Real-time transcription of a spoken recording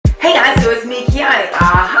so it's me, Kiani.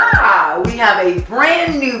 Aha! We have a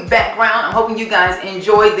brand new background. I'm hoping you guys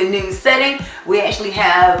enjoyed the new setting. We actually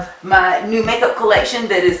have my new makeup collection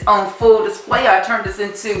that is on full display. I turned this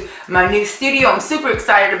into my new studio. I'm super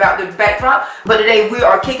excited about the backdrop. But today we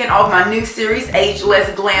are kicking off my new series, Age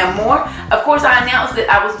Less, Glam More. Of course, I announced that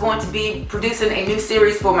I was going to be producing a new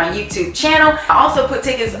series for my YouTube channel. I also put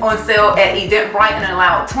tickets on sale at Eventbrite and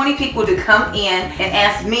allowed 20 people to come in and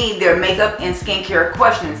ask me their makeup and skincare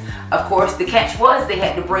questions. Of course, the catch was they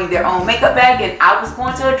had to bring their own makeup bag, and I was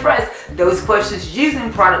going to address those questions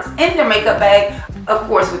using products in their makeup bag, of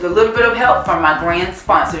course with a little bit of help from my grand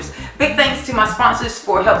sponsors. Big thanks to my sponsors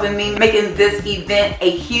for helping me making this event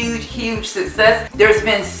a huge success. There's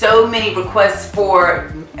been so many requests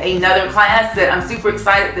for another class that I'm super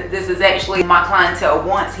excited that this is actually my clientele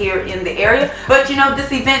wants here in the area. But you know,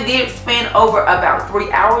 this event did span over about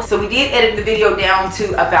 3 hours, so we did edit the video down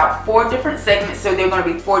to about 4 different segments. So there are going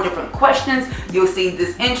to be 4 different questions. You'll see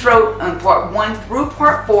this intro on part 1 through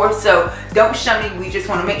part 4, so don't shun me. We just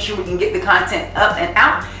want to make sure we can get the content up and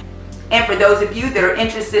out. And for those of you that are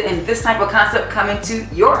interested in this type of concept coming to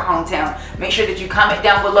your hometown, make sure that you comment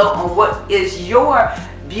down below on what is your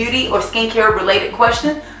beauty or skincare related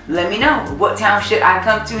question. Let me know, what town should I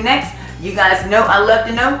come to next? You guys know I love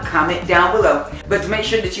to know. Comment down below. But to make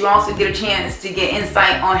sure that you also get a chance to get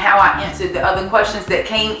insight on how I answered the other questions that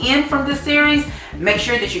came in from this series, make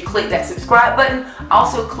sure that you click that subscribe button.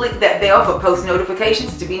 Also click that bell for post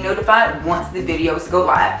notifications to be notified once the videos go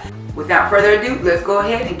live. Without further ado, let's go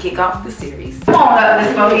ahead and kick off the series. Come on up,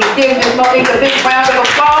 Miss Monique. Give Miss Monique a big round of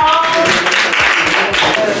applause.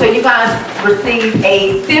 So you guys received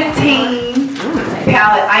a 15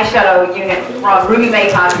 palette eyeshadow unit from Ruby May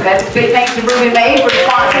Cosmetics. Big thanks to Ruby May for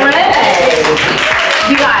sponsoring it.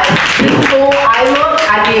 You guys, this full eye look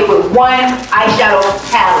I did with one eyeshadow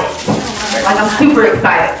palette. Like, I'm super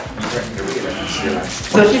excited.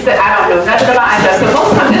 So she said, I don't know nothing about eyeshadow. So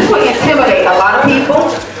most times this would intimidate a lot of people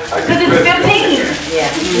because it's 15.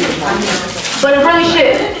 But it really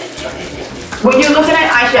should. When you're looking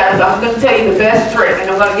at eyeshadows, I'm going to tell you the best trick,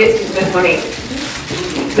 and I'm going to get to this one here.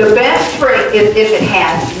 The best trick is if it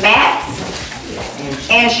has mattes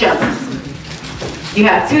and shimmers. You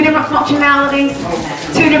have 2 different functionalities,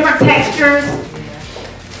 2 different textures.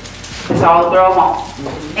 It's all throw them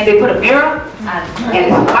on. And they put a mirror, and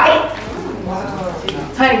it's white.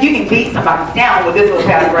 Honey, you can beat somebody down with this little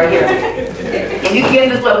palette right here. And you can get in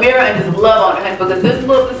this little mirror and just love on it. Because this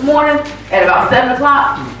look this morning, at about 7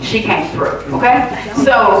 o'clock, she came through, okay?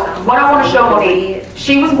 So, what I want to show Monique,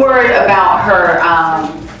 she was worried about her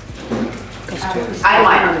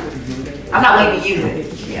eyeliner. I'm not letting you use it.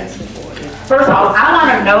 First of all,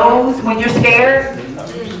 eyeliner knows when you're scared,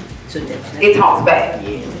 it talks back.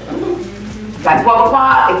 By 12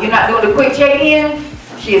 o'clock, if you're not doing the quick check-in,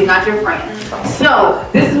 she is not your friend. So,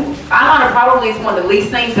 this is, eyeliner probably is one of the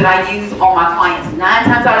least things that I use on my clients. 9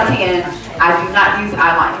 times out of 10, I do not use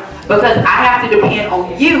eyeliner. Because I have to depend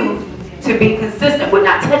on you to be consistent with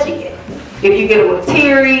not touching it. If you get a little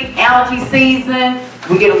teary, allergy season,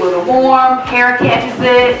 we get a little warm, hair catches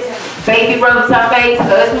it, baby rubs our face,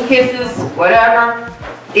 husband kisses, whatever,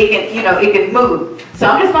 it can, you know, it can move. So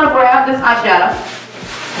I'm just gonna grab this eyeshadow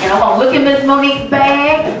and I'm gonna look in Miss Monique's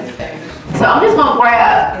bag. So I'm just gonna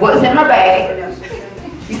grab what's in her bag.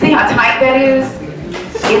 You see how tight that is?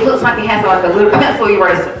 It looks like it has like a little pencil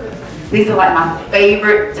eraser. These are like my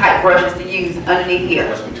favorite type brushes to use underneath here.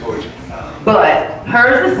 But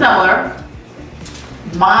hers is similar.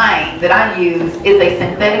 Mine that I use is a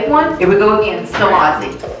synthetic one. Here we go again,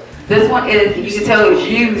 Stellazzi. This one is, you can tell it was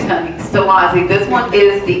used, honey, Stellazzi. This one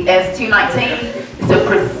is the S219. It's a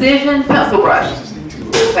precision pencil brush.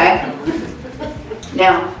 Okay?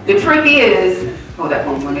 Now, the trick is, hold that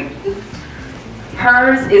one, Monique.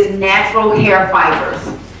 Hers is natural hair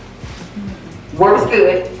fibers. Works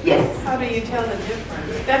good, yes. How do you tell the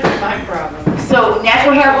difference? That's my problem. So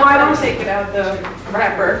natural hair fibers. Take it out of the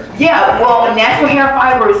wrapper. Yeah, well, natural hair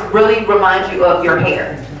fibers really remind you of your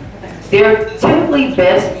hair. They're typically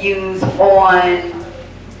best used on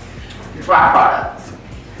dry products.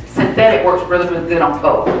 Synthetic works really good on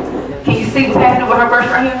both. Can you see what's happening with her brush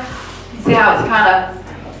right here? See how it's kind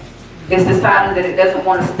of, it's deciding that it doesn't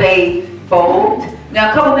want to stay bold.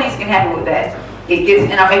 Now, a couple things can happen with that. It gets,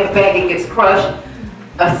 in our makeup bag, it gets crushed.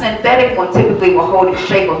 A synthetic one typically will hold its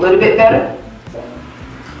shape a little bit better.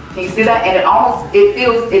 Can you see that? And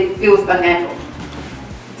it feels unnatural.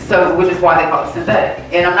 So, which is why they call it synthetic.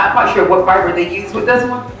 And I'm not quite sure what fiber they use with this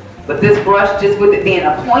one, but this brush, just with it being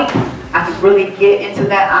a point, I can really get into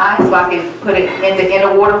that eye so I can put it in the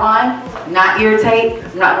inner waterline. not irritate.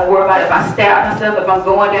 I'm not gonna worry about it if I stab myself, if I'm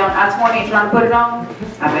going down I-20 and trying to put it on.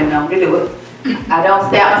 I've been known to do it. I don't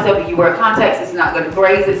stab myself. If you wear contacts, it's not gonna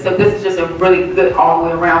graze it. So this is just a really good all the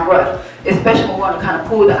way around brush. Especially when we want to kind of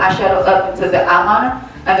pull the eyeshadow up into the eyeliner,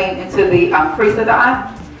 into the crease of the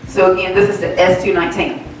eye. So again, this is the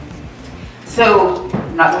S219. So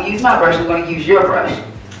I'm not gonna use my brush, I'm gonna use your brush.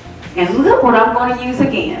 And look what I'm gonna use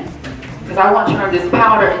again. Because I want to turn this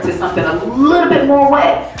powder into something a little bit more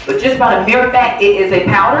wet. But just by the mere fact it is a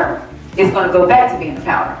powder, it's going to go back to being a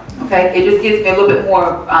powder. Okay? It just gives me a little bit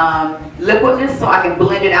more liquidness so I can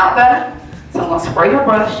blend it out better. So I'm going to spray your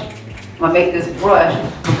brush. I'm going to make this brush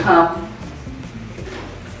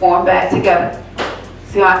form back together.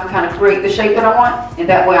 See how I can kind of create the shape that I want? And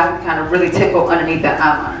that way I can kind of really tickle underneath that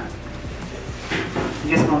eyeliner. I'm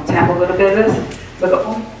just going to tap a little bit of this. Look up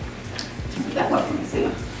for me. That one for me, see.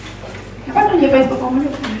 Have I done your face before?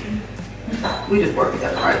 We just work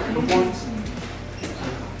together, right? Before.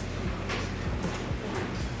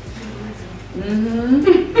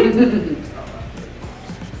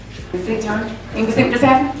 You see, turn. You can see what just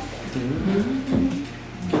happened?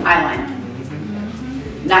 Eyeliner.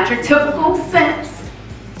 Not your typical sense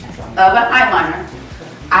of an eyeliner.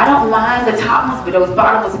 I don't mind the top ones, but those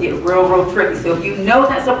bottom ones get real, real tricky. So if you know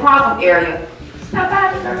that's a problem area, stop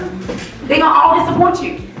by them. They're gonna all disappoint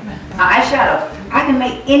you. Eyeshadow. I can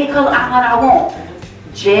make any color eyeliner I want.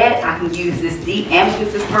 Jet, I can use this deep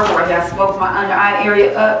amethyst, this purple right here. I smoked my under eye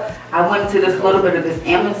area up. I went into this little bit of this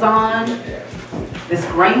Amazon, this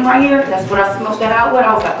green right here. That's what I smoked that out with.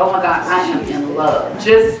 I was like, oh my God, I am in love.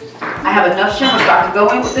 I have enough shimmer so I can go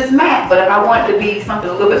in with this matte, but if I want it to be something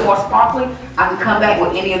a little bit more sparkly, I can come back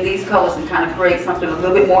with any of these colors and kind of create something a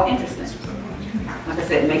little bit more interesting. Like I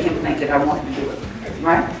said, make him think that I want him to do it,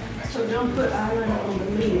 right? So don't put eyeliner on the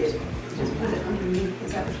lid, just put it underneath.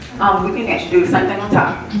 Is that what you're saying? We can actually do the same thing on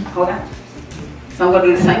top. Hold on. So I'm going to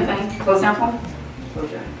do the same thing. Close down for me.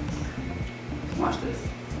 Close down. Watch this.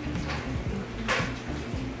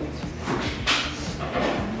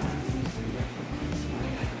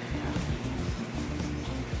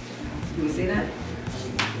 Do you see that?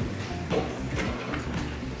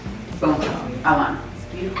 Boom. Eyeliner.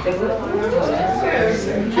 Take a look.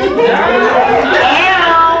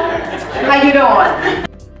 How you doing?